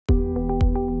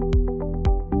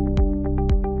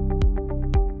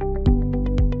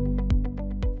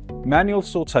Manual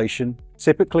sortation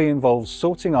typically involves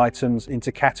sorting items into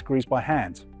categories by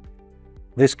hand.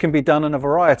 This can be done in a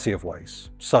variety of ways,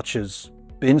 such as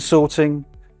bin sorting,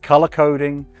 color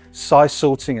coding, size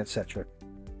sorting, etc.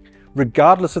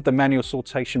 Regardless of the manual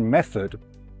sortation method,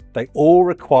 they all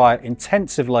require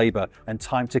intensive labor and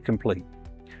time to complete,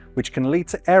 which can lead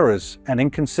to errors and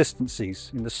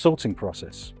inconsistencies in the sorting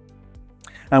process.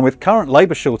 And with current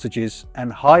labor shortages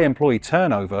and high employee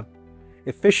turnover,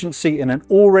 efficiency in an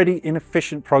already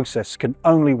inefficient process can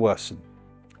only worsen.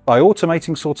 By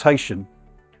automating sortation,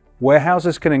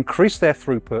 warehouses can increase their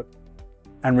throughput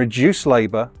and reduce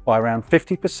labor by around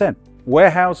 50%.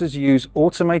 Warehouses use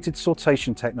automated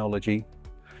sortation technology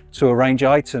to arrange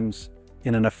items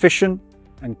in an efficient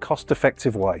and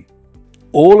cost-effective way,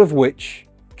 all of which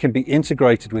can be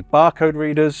integrated with barcode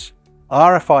readers,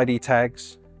 RFID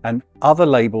tags, and other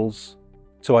labels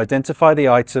to identify the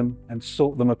item and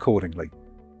sort them accordingly.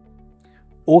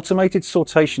 Automated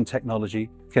sortation technology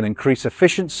can increase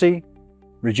efficiency,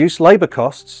 reduce labor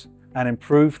costs, and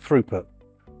improve throughput.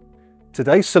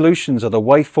 Today's solutions are the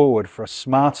way forward for a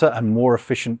smarter and more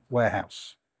efficient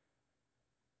warehouse.